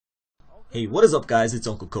Hey, what is up guys, it's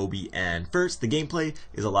Uncle Kobe, and first, the gameplay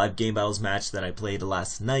is a live Game Battles match that I played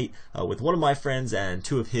last night with one of my friends and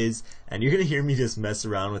two of his, and you're going to hear me just mess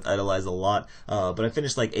around with Idolize a lot, but I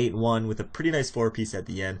finished like 8-1 with a pretty nice 4-piece at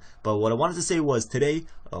the end. But what I wanted to say was today,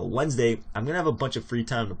 Wednesday, I'm going to have a bunch of free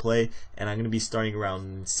time to play, and I'm going to be starting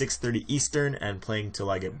around 6:30 Eastern and playing till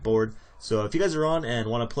I get bored. So if you guys are on and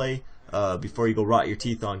want to play, before you go rot your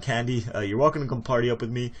teeth on candy, you're welcome to come party up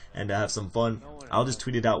with me and have some fun. I'll just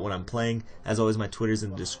tweet it out when I'm playing. As always, my Twitter's in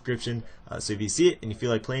the description, so if you see it and you feel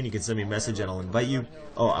like playing, you can send me a message and I'll invite you.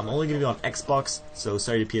 Oh, I'm only going to be on Xbox, so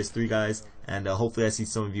sorry to PS3 guys, and hopefully I see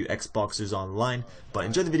some of you Xboxers online. But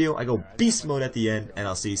enjoy the video. I go beast mode at the end, and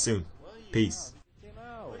I'll see you soon. Peace.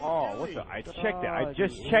 Oh, what the? I checked it. I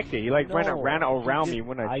just checked it. He like ran around me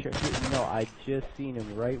when I checked. No, I just seen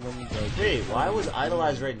him right when he goes. Wait, why was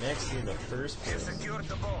Idolize right next to you in the first place?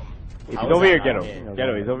 He's over here, get him. Get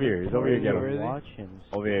him, he's over here. He's over here, get him. Watch him.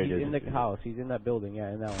 Over here, he's in the house. He's in that building. Yeah,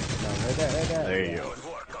 in that one. No, right there, right there. There you go.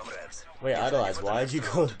 Wait, Idolize, why did you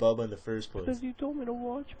go with Bubba in the first place? Because you told me to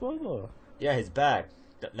watch Bubba. Yeah, his back.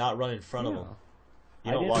 Not run in front of him.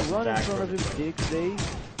 You don't watch his back. I didn't run in front of him,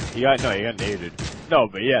 dick. You got naded. No,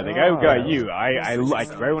 but yeah, the guy who got you, I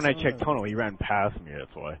like right when I checked tunnel, he ran past me.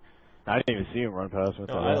 That's why. I didn't even see him run past me.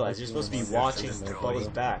 No, Idolize, you're supposed to be watching Bubba's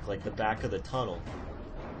back, like the back of the tunnel.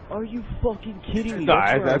 Are you fucking kidding me?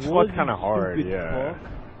 That's what's kind of hard, yeah.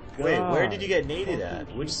 Wait, where did you get naded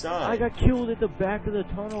at? Which side? I got killed at the back of the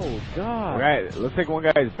tunnel. God. Right, looks like one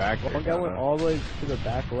guy's back. One guy went all the way to the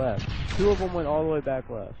back left. Two of them went all the way back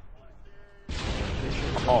left.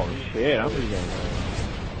 Oh shit! I'm just getting.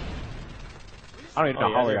 I don't even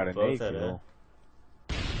know how we got a nade kill.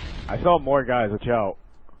 I saw more guys. Watch out.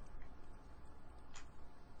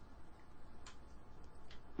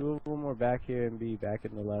 Two of them were back here and B back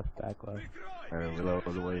in the left, back left. Alright, reload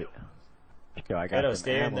the weight. Yo, I got Ghetto,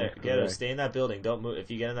 stay in there. Ghetto, stay in that building. Don't move. If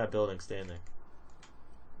you get in that building, stay in there.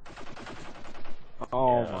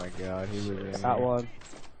 Oh my god, he was in that one.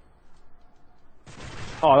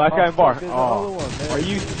 Oh, that guy in bar. Oh, one, are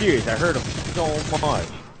you serious? I heard him so much.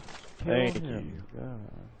 Thank you. God.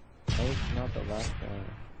 That was not the last guy.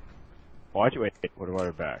 Watch, wait, what about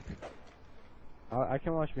her back? I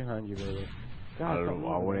can watch behind you, baby. God, I don't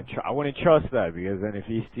know. I wouldn't trust that because then if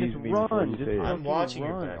he sees me, run. I'm watching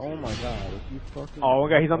run. Your back. Oh my god, if you fucking. Oh, one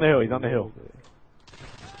guy, he's on the hill. He's on the hill.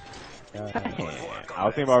 I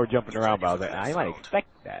was thinking about jumping around, but I was like, I might expect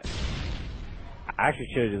that. I actually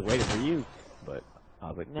should have just waited for you, but I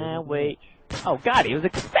was like, nah, wait. Oh god, he was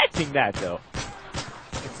expecting that though.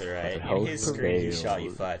 It's alright. In his screen, he shot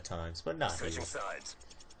you 5 times, but not here.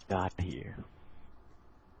 Not here.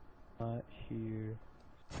 Not here.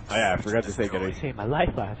 Oh yeah, I forgot to say that. He saved my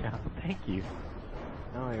life last round. Thank you.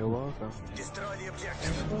 Oh, you're welcome. Destroy the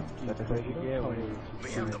objective. That's what you get when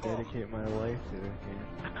I dedicate my life to this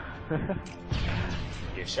game.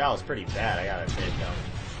 Your shot was pretty bad. I gotta take down.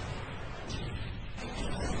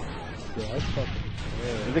 Yeah, that's fucking.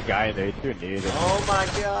 There's a guy in there. He's doing needed. Oh my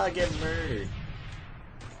god, get murdered.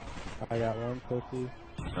 I got one pussy.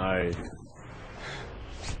 Nice.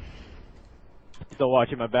 Still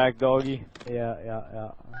watching my back, doggy? Yeah.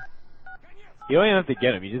 You don't even have to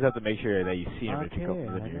get him. You just have to make sure that you see him if you come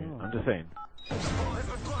in here. I'm just saying.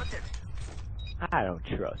 I don't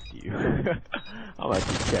trust you. I'm about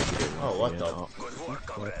to check it. Oh, what the? Good work,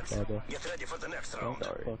 comrades. Get ready for the next round.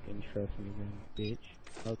 Don't fucking trust me then, bitch.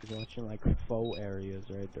 I was watching like faux areas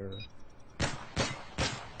right there.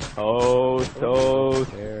 Oh, so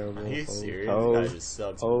terrible. Are you serious? Oh, that just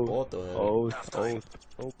sucks. Both of them.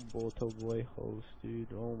 Boy host,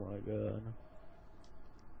 dude. Oh my god.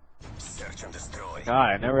 Search and destroy. God,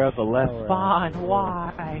 I never have the left spawn.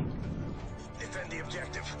 Why? Defend the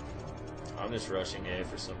objective. I'm just rushing A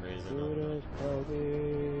for some reason.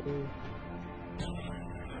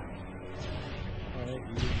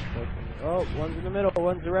 Oh, one's in the middle.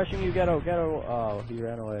 One's rushing you. Ghetto. Oh, he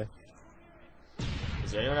ran away.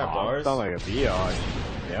 Is there anyone at bars? Sound like a biatch.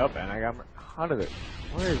 Yep, and I got my. How did it?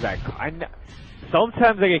 Where is that?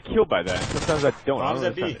 Sometimes I get killed by that. Sometimes I don't. How does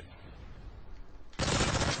that be?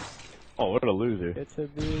 Oh, what a loser. It's a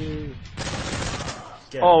B.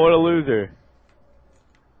 Oh, what a loser.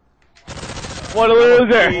 What a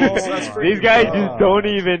loser! These guys just don't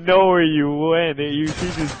even know where you went. You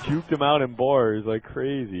just juked them out in bars like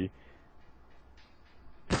crazy.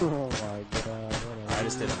 Oh my god. I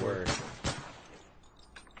just didn't work.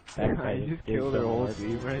 I just killed their whole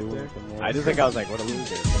team right there. I just think I was like, what a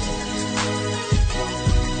loser.